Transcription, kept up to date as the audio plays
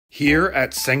Here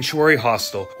at Sanctuary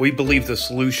Hostel, we believe the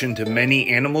solution to many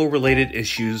animal-related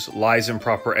issues lies in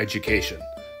proper education.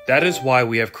 That is why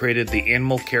we have created the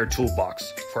Animal Care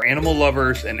Toolbox for animal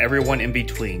lovers and everyone in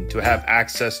between to have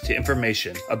access to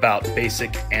information about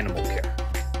basic animal care.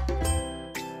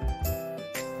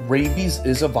 Rabies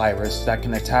is a virus that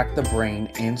can attack the brain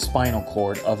and spinal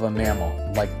cord of a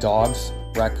mammal like dogs,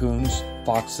 raccoons,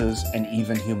 foxes, and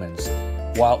even humans.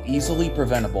 While easily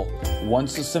preventable,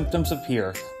 once the symptoms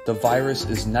appear, the virus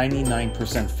is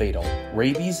 99% fatal.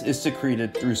 Rabies is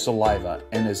secreted through saliva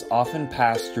and is often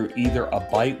passed through either a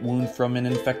bite wound from an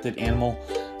infected animal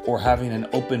or having an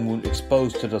open wound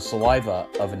exposed to the saliva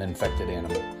of an infected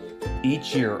animal.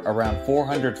 Each year, around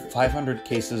 400 to 500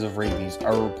 cases of rabies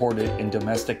are reported in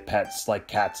domestic pets like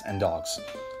cats and dogs.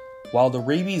 While the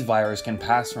rabies virus can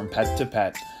pass from pet to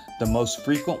pet, the most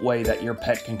frequent way that your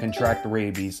pet can contract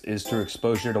rabies is through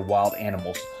exposure to wild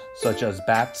animals, such as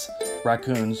bats,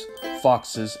 raccoons,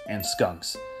 foxes, and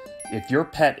skunks. If your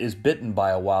pet is bitten by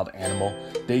a wild animal,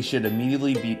 they should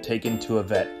immediately be taken to a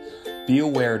vet. Be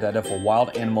aware that if a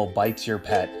wild animal bites your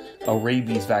pet, a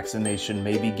rabies vaccination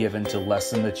may be given to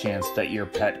lessen the chance that your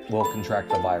pet will contract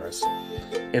the virus.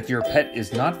 If your pet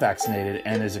is not vaccinated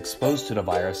and is exposed to the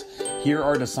virus, here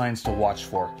are the signs to watch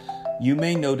for. You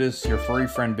may notice your furry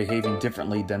friend behaving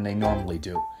differently than they normally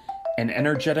do. An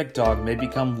energetic dog may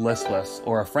become listless,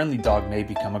 or a friendly dog may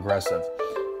become aggressive.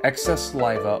 Excess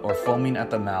saliva or foaming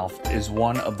at the mouth is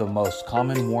one of the most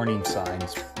common warning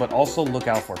signs, but also look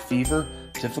out for fever,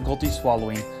 difficulty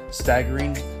swallowing,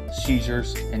 staggering,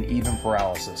 seizures, and even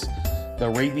paralysis.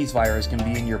 The rabies virus can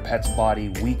be in your pet's body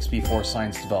weeks before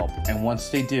signs develop, and once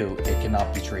they do, it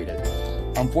cannot be treated.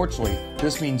 Unfortunately,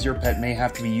 this means your pet may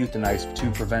have to be euthanized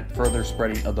to prevent further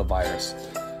spreading of the virus.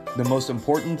 The most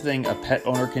important thing a pet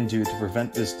owner can do to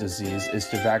prevent this disease is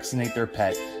to vaccinate their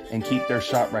pet and keep their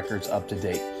shot records up to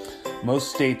date.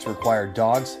 Most states require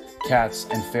dogs, cats,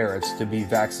 and ferrets to be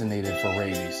vaccinated for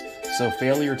rabies, so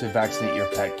failure to vaccinate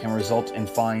your pet can result in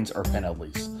fines or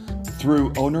penalties.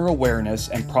 Through owner awareness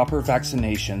and proper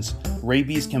vaccinations,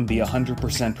 rabies can be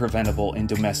 100% preventable in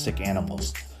domestic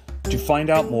animals. To find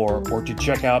out more or to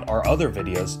check out our other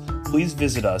videos, please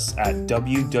visit us at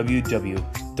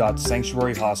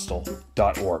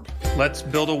www.sanctuaryhostel.org. Let's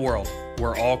build a world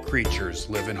where all creatures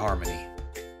live in harmony.